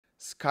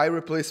Sky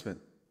replacement.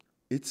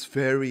 It's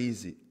very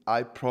easy,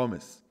 I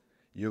promise.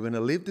 You're gonna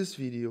leave this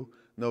video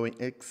knowing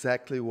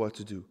exactly what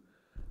to do.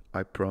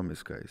 I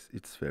promise, guys,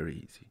 it's very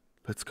easy.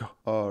 Let's go.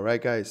 All right,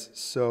 guys,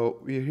 so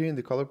we're here in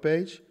the color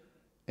page,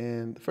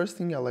 and the first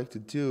thing I like to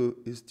do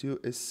is do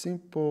a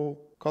simple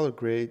color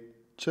grade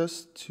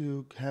just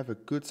to have a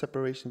good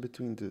separation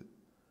between the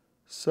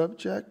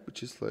subject,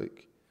 which is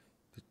like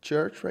the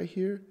church right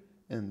here,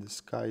 and the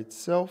sky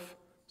itself.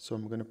 So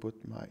I'm gonna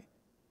put my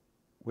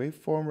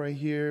waveform right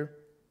here,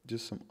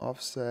 just some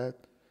offset,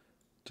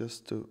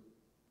 just to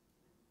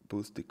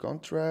boost the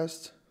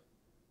contrast,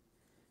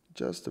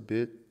 just a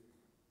bit,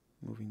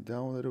 moving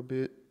down a little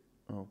bit,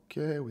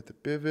 okay, with the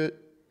pivot,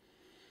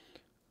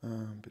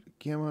 bit of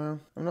gamma.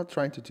 I'm not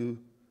trying to do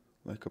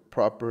like a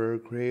proper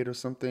grade or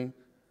something,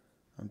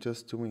 I'm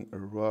just doing a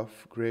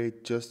rough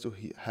grade just to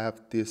have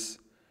this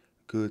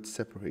good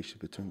separation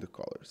between the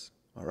colors,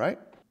 all right?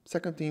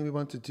 Second thing we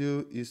want to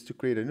do is to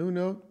create a new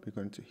node. We're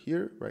going to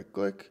here, right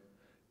click,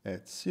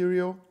 add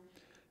serial,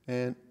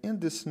 and in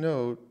this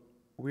node,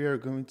 we are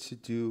going to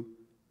do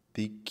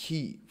the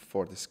key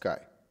for the sky.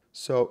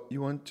 So you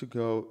want to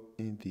go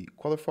in the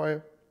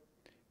qualifier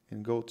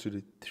and go to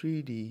the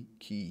 3D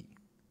key.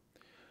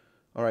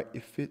 All right,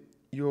 if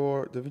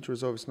your Davinci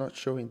Resolve is not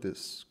showing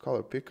this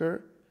color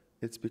picker,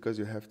 it's because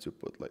you have to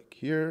put like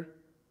here,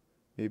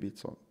 maybe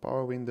it's on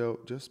power window,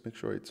 just make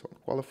sure it's on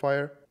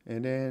qualifier.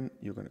 And then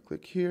you're gonna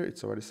click here,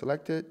 it's already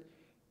selected,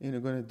 and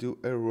you're gonna do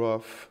a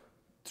rough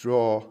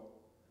draw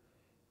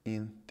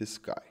in the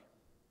sky.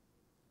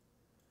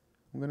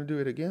 I'm gonna do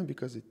it again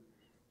because it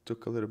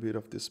took a little bit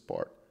of this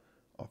part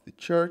of the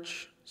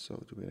church,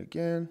 so do it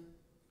again.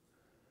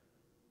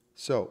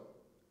 So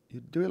you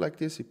do it like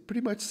this, you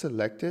pretty much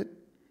selected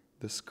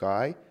the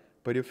sky,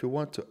 but if you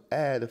want to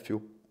add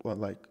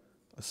like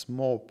a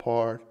small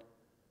part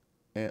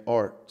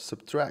or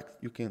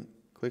subtract, you can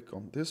click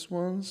on this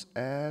ones,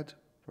 add.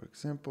 For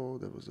example,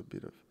 there was a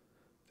bit of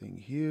thing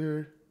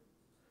here.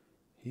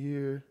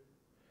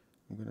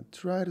 I'm gonna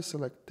try to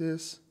select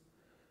this,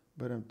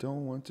 but I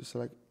don't want to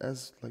select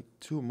as like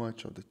too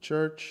much of the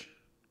church.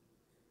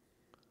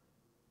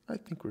 I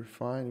think we're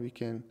fine. We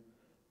can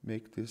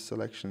make these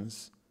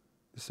selections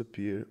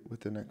disappear with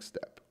the next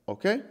step.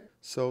 Okay?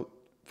 So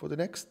for the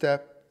next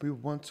step, we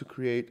want to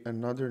create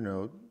another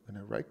node. I'm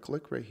gonna right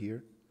click right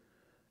here,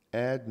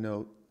 add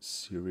node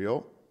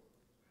serial.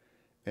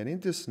 And in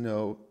this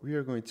node, we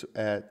are going to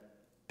add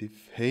the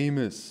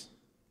famous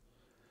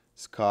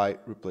sky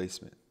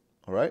replacement.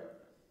 All right?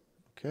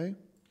 Okay.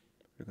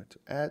 We're going to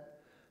add.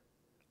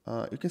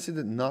 You can see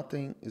that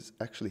nothing is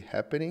actually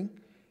happening.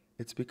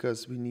 It's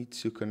because we need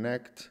to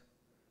connect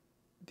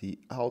the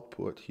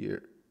output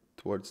here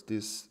towards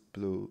this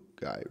blue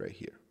guy right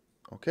here.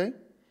 Okay?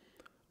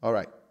 All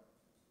right.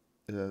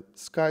 The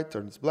sky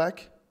turns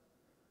black.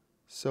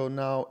 So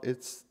now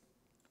it's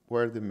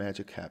where the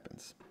magic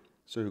happens.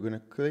 So you're going to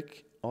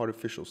click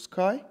artificial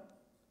sky.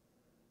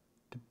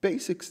 The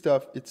basic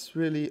stuff, it's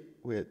really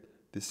with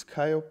the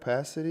sky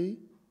opacity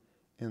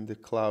and the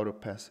cloud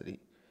opacity.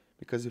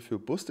 Because if you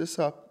boost this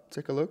up,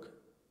 take a look.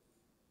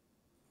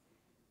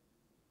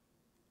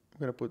 I'm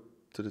going to put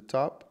to the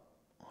top,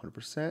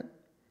 100%.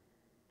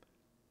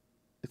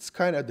 It's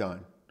kind of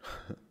done.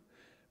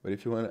 But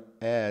if you want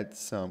to add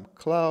some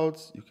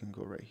clouds, you can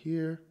go right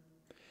here.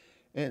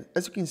 And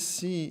as you can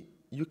see,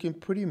 you can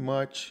pretty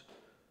much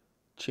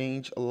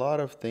change a lot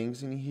of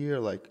things in here,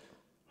 like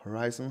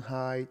horizon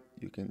height.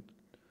 You can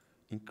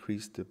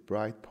increase the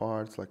bright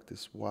parts, like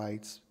this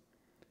whites,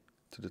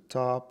 to the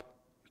top.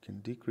 You can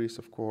decrease,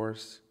 of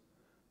course,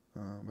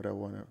 but I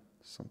want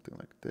something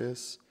like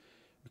this.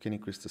 You can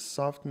increase the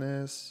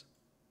softness.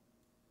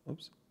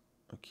 Oops.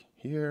 Okay,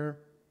 here.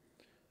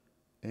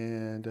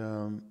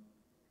 And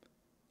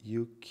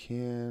you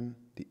can,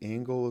 the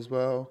angle as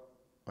well.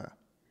 Wow.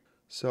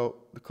 So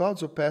the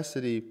cloud's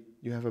opacity,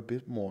 you have a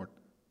bit more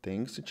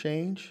things to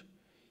change.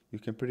 You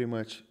can pretty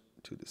much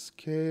do the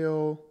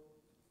scale.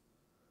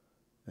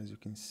 As you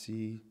can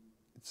see,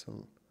 it's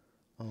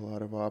a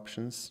lot of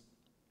options.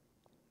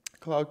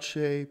 Cloud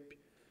shape,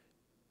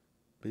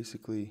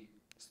 basically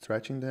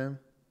stretching them.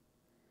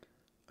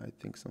 I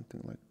think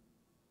something like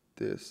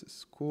this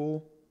is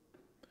cool.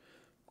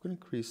 I'm going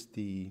to increase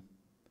the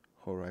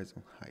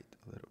horizon height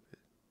a little bit.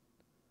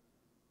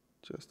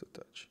 Just a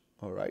touch.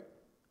 All right.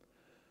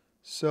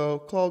 So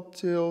cloud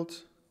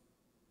tilt.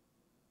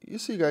 You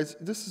see, guys,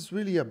 this is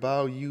really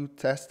about you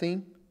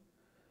testing.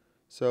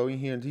 So in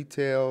here in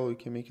detail, you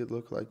can make it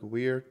look like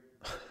weird.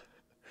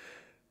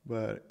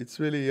 But it's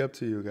really up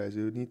to you guys.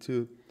 You need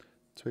to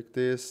tweak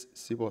this,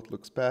 see what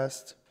looks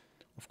best.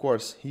 Of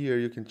course, here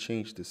you can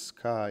change the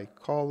sky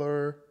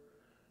color.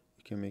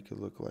 You can make it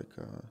look like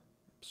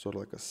sort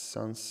of like a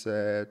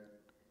sunset.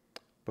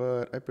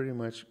 But I pretty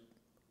much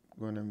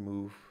gonna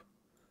move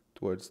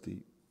towards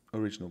the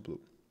original blue.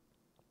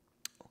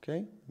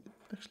 Okay,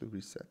 actually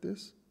reset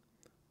this.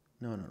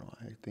 No,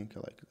 I think I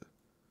like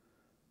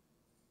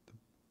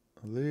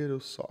a little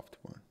soft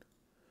one.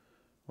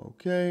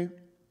 Okay,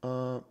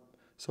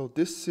 so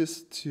this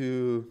is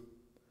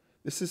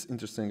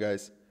interesting,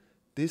 guys.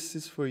 this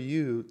is for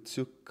you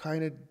to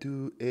kind of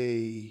do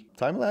a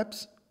time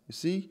lapse. You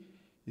see,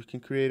 you can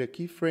create a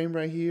keyframe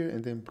right here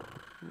and then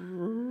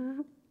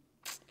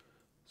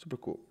super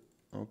cool.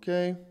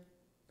 Okay,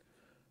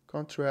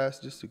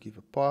 contrast just to give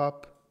a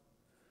pop.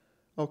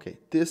 Okay,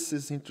 this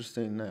is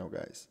interesting now,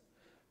 guys.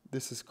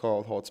 This is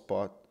called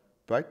hotspot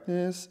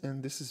brightness,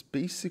 and this is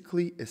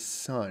basically a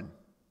sun.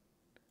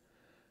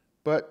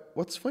 But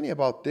what's funny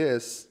about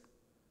this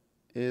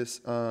is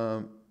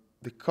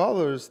the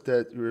colors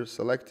that you're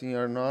selecting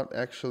are not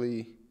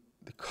actually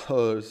the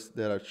colors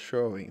that are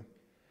showing,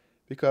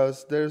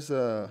 because there's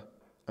a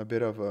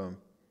bit of a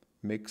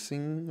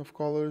mixing of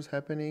colors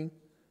happening.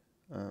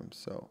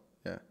 So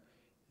yeah,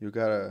 you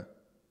gotta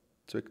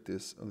tweak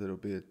this a little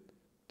bit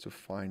to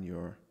find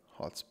your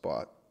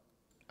hotspot.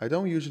 I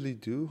don't usually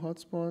do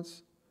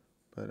hotspots,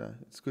 but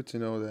it's good to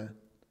know that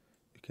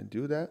you can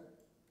do that.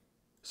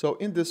 So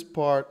in this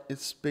part,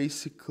 it's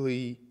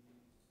basically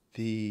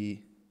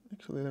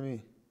actually let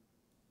me,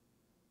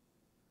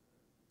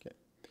 okay.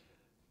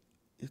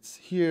 It's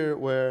here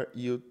where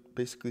you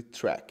basically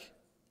track,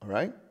 all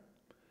right?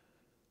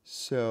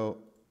 So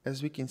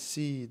as we can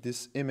see,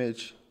 this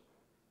image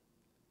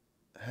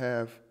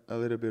have a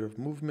little bit of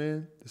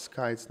movement. The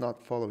sky is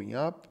not following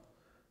up.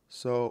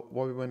 So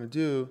what we want to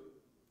do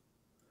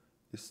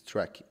is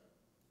track it.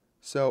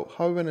 So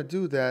how we're going to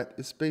do that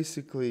is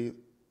basically,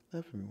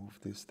 let me move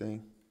this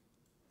thing.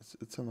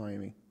 It's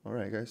annoying me. All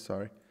right, guys,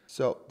 sorry.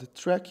 So the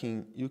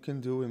tracking you can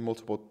do in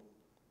multiple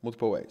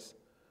ways.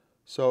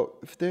 So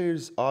if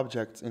there's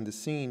objects in the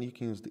scene, you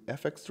can use the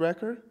FX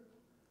tracker,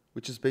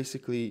 which is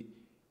basically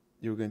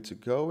you're going to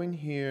go in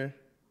here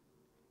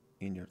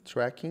in your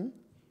tracking.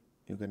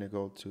 You're going to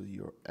go to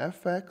your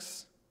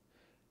FX,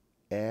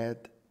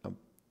 add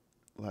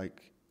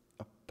like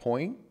a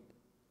point,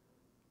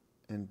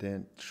 and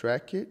then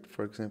track it,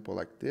 for example,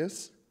 like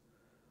this.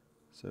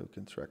 So you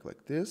can track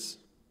like this.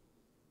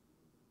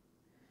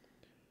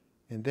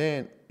 And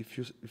then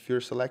if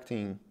you're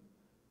selecting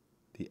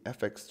the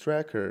FX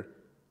tracker,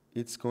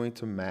 it's going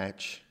to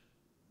match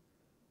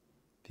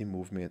the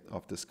movement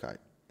of the sky.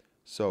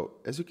 So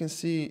as you can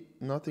see,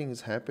 nothing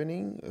is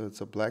happening.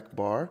 It's a black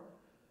bar,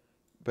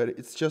 but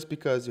it's just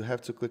because you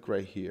have to click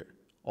right here,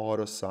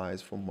 auto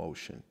size for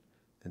motion.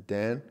 And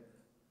then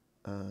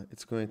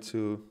it's going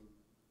to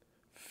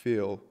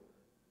fill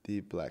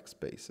the black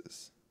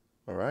spaces.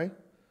 All right?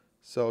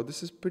 So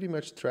this is pretty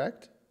much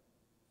tracked.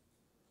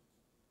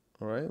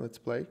 All right, let's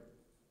play.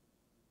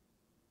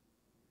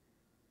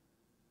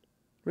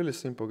 Really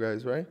simple,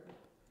 guys, right?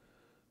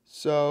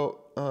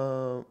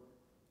 So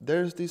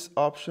there's this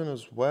option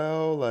as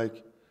well,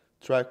 like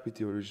track with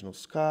the original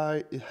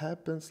sky. It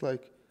happens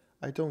like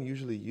I don't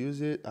usually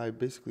use it. I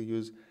basically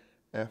use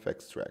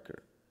FX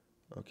tracker.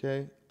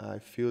 Okay, I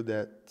feel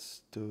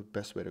that's the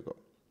best way to go.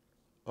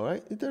 All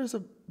right, there's a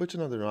bunch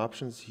of other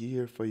options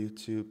here for you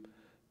to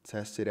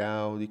test it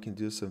out. You can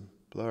do some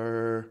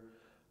blur,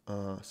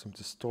 some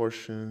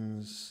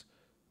distortions,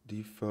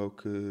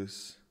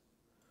 defocus,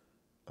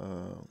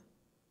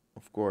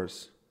 of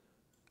course,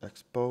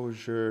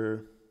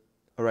 exposure.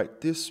 All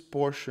right, this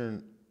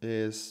portion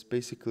is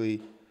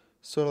basically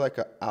sort of like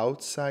an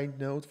outside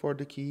note for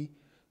the key.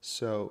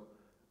 So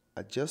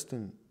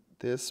adjusting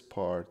this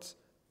part,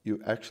 you're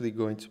actually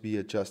going to be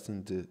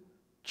adjusting the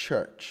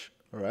church,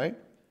 all right?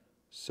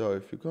 So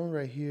if you're going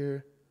right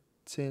here,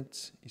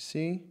 tint, you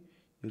see,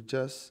 you're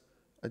just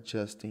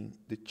adjusting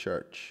the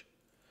church.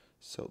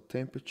 So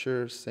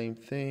temperature, same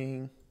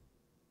thing,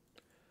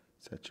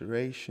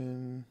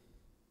 saturation,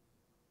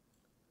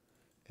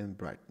 and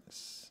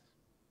brightness.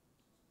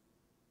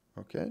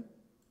 Okay?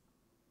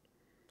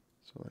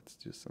 So let's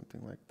do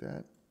something like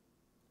that.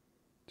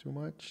 Too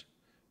much?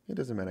 It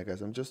doesn't matter,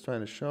 guys. I'm just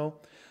trying to show.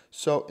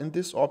 So in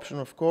this option,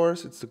 of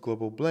course, it's the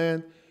global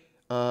blend.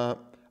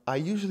 I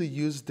usually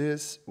use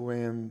this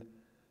when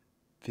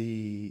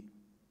the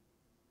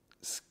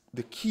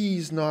key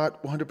is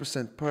not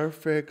 100%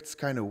 perfect. It's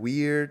kind of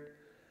weird.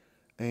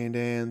 And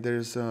then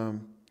there's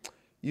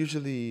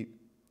usually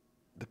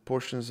the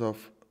portions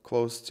of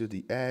close to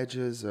the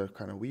edges are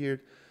kind of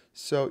weird.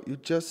 So you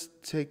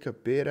just take a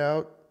bit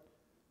out,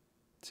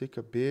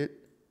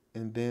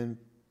 and then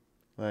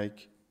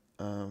like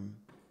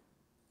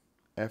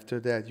after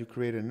that you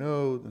create a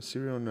node, a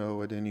serial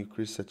node, and then you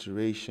increase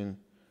saturation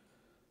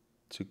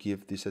to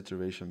give the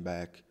saturation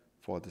back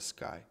for the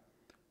sky.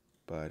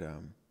 But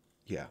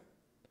yeah,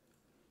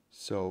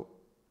 so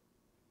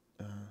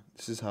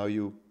this is how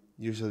you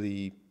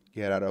usually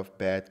get out of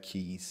bad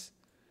keys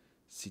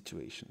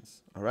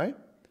situations. All right,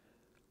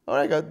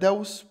 guys, that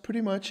was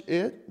pretty much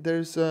it.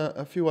 There's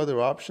a few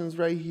other options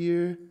right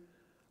here.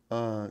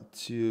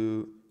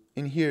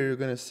 In here you're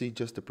gonna see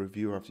just a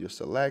preview of your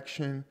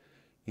selection.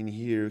 In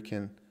here you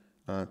can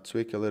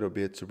tweak a little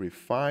bit to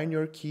refine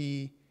your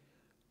key,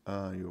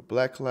 your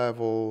black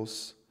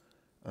levels,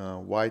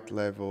 white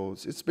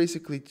levels. It's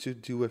basically to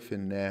do a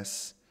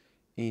finesse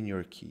in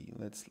your key.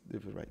 Let's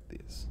leave it like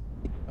this.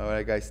 All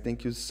right, guys,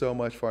 thank you so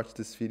much for watching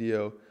this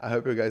video. I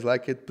hope you guys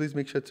like it. Please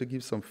make sure to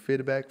give some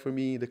feedback for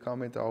me in the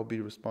comment. I'll be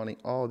responding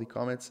all the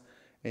comments.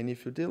 And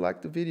if you did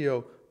like the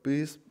video,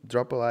 please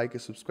drop a like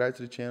and subscribe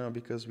to the channel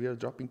because we are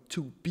dropping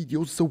 2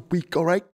 videos a week, all right?